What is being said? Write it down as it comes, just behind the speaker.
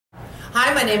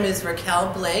Hi, my name is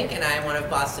Raquel Blake, and I am one of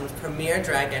Boston's premier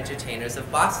drag entertainers of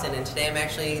Boston. And today I'm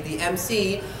actually the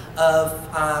MC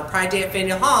of Pride Day at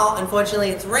Faneuil Hall. Unfortunately,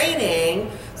 it's raining,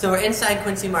 so we're inside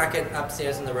Quincy Market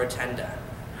upstairs in the Rotunda.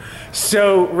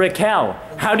 So, Raquel,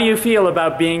 how do you feel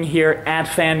about being here at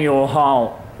Faneuil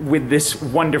Hall with this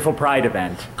wonderful Pride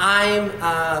event? I'm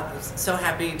so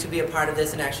happy to be a part of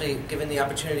this and actually given the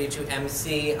opportunity to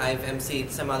MC. I've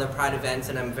MC'd some other Pride events,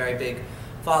 and I'm a very big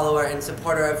follower and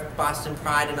supporter of Boston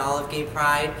Pride and all of gay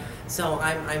pride. So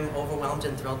I'm overwhelmed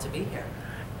and thrilled to be here.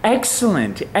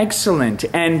 Excellent, excellent.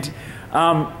 And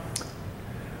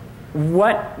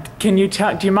what can you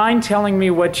tell? Do you mind telling me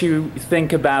what you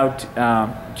think about?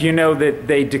 Do you know that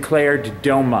they declared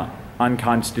DOMA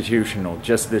unconstitutional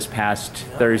just this past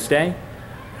Thursday?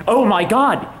 Oh my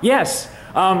God! Yes,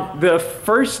 the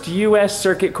first U.S.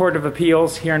 Circuit Court of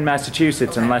Appeals here in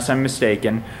Massachusetts, unless I'm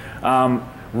mistaken,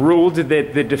 ruled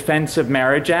that the Defense of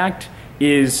Marriage Act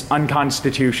is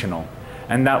unconstitutional,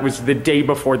 and that was the day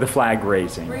before the flag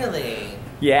raising. Really?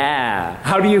 Yeah.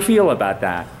 How do you feel about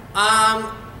that? I'm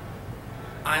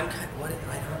kind of,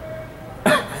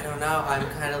 I don't know. I'm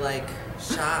kind of like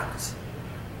shocked.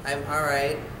 I'm all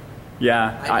right.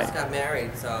 Yeah. I just got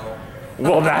married, so.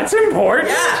 Well, that's important.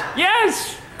 Yeah.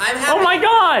 Yes. I'm happy. Oh my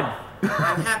God.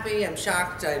 I'm happy. I'm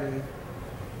shocked. It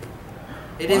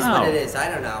is what it is. I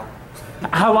don't know.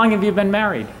 How long have you been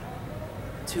married?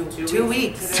 2 weeks. 2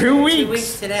 weeks. 2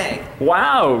 weeks today.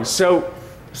 Wow. So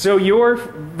your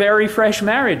very fresh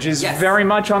marriage is very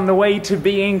much on the way to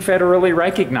being federally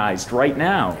recognized right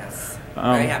now. Yes.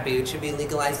 Very happy. It should be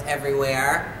legalized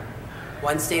everywhere.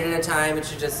 One state at a time. It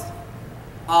should just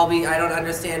all be. I don't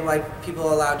understand why people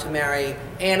are allowed to marry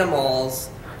animals,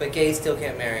 but gays still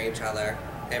can't marry each other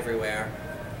everywhere.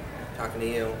 I'm talking to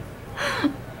you.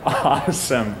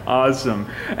 Awesome, awesome.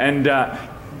 And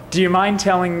do you mind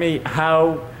telling me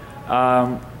how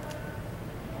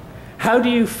do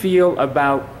you feel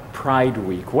about Pride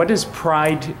Week? What does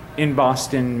Pride in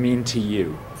Boston mean to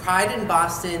you? Pride in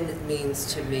Boston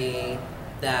means to me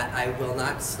that I will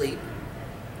not sleep.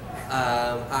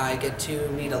 I get to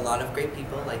meet a lot of great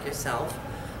people like yourself.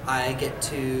 I get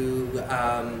to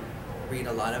read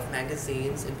a lot of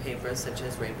magazines and papers such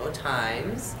as Rainbow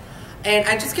Times. And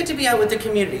I just get to be out with the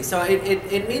community, so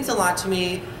it means a lot to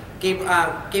me. Gay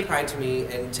pride to me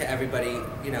and to everybody,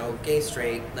 you know, gay,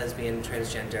 straight, lesbian,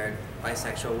 transgender,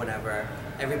 bisexual, whatever.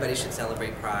 Everybody should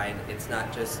celebrate Pride. It's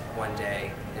not just one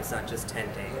day. It's not just 10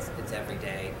 days. It's every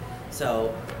day.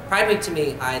 So Pride Week to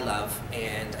me, I love,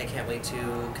 and I can't wait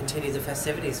to continue the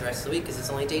festivities the rest of the week because it's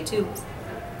only day 2.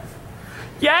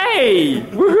 Yay!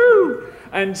 Woohoo!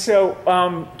 And so,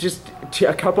 just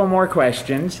a couple more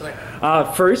questions. Sure.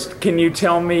 First, can you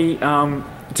tell me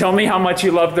how much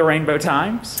you love the Rainbow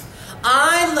Times?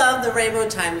 I love the Rainbow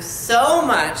Times so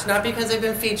much, not because I've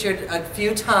been featured a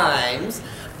few times,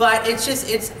 but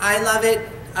I love it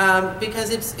because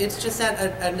it's just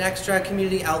an extra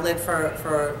community outlet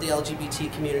for the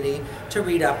LGBT community to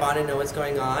read up on and know what's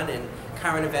going on and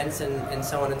current events and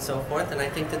so on and so forth. And I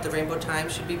think that the Rainbow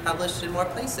Times should be published in more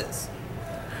places.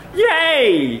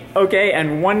 Yay! Okay,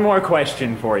 and one more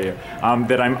question for you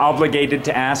that I'm obligated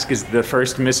to ask as the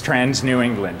first Miss Trans New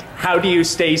England. How do you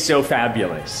stay so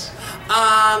fabulous?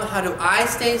 How do I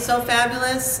stay so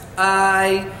fabulous?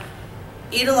 I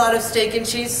eat a lot of steak and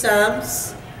cheese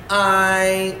subs.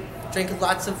 I drink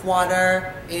lots of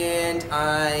water, and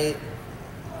I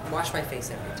wash my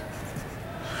face every day.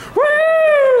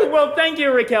 Woo! Well, thank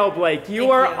you, Raquel Blake.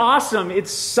 You are awesome.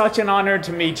 It's such an honor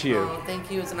to meet you. Oh,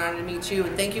 thank you. It's an honor to meet you.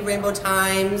 And thank you, Rainbow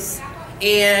Times.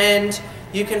 And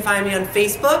you can find me on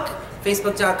Facebook,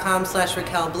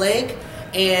 facebook.com/Raquel Blake,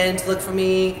 and look for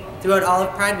me throughout all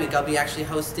of Pride Week. I'll be actually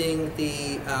hosting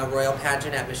the Royal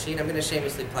Pageant at Machine. I'm going to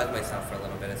shamelessly plug myself for a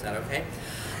little bit. Is that okay?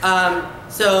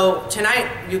 So tonight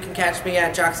you can catch me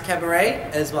at Jock's Cabaret,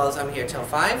 as well as I'm here till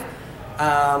 5.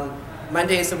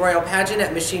 Monday is the Royal Pageant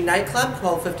at Machine Nightclub,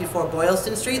 1254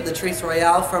 Boylston Street. Latrice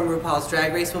Royale from RuPaul's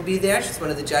Drag Race will be there. She's one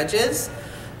of the judges.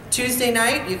 Tuesday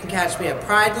night, you can catch me at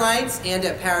Pride Lights and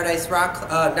at Paradise Rock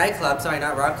Nightclub. Sorry,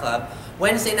 not Rock Club.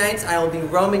 Wednesday nights, I will be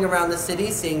roaming around the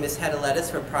city, seeing Miss Hedda Lettuce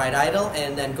for Pride Idol,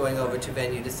 and then going over to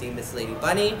venue to see Miss Lady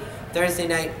Bunny. Thursday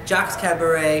night, Jock's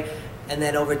Cabaret, and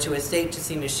then over to Estate to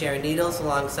see Miss Sharon Needles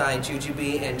alongside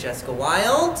Jujubee and Jessica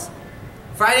Wilde.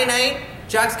 Friday night,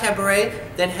 Jock's Cabaret,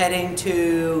 then heading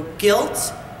to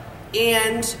Guilt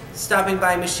and stopping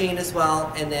by Machine as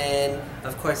well. And then,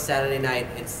 of course, Saturday night,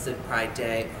 it's the Pride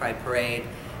Day, Pride Parade,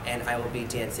 and I will be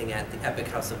dancing at the Epic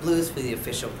House of Blues for the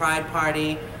official Pride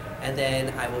Party. And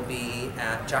then I will be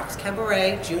at Jock's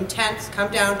Cabaret, June 10th.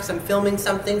 Come down, because I'm filming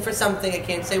something for something. I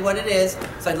can't say what it is,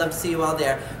 so I'd love to see you all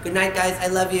there. Good night, guys. I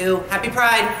love you. Happy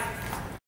Pride.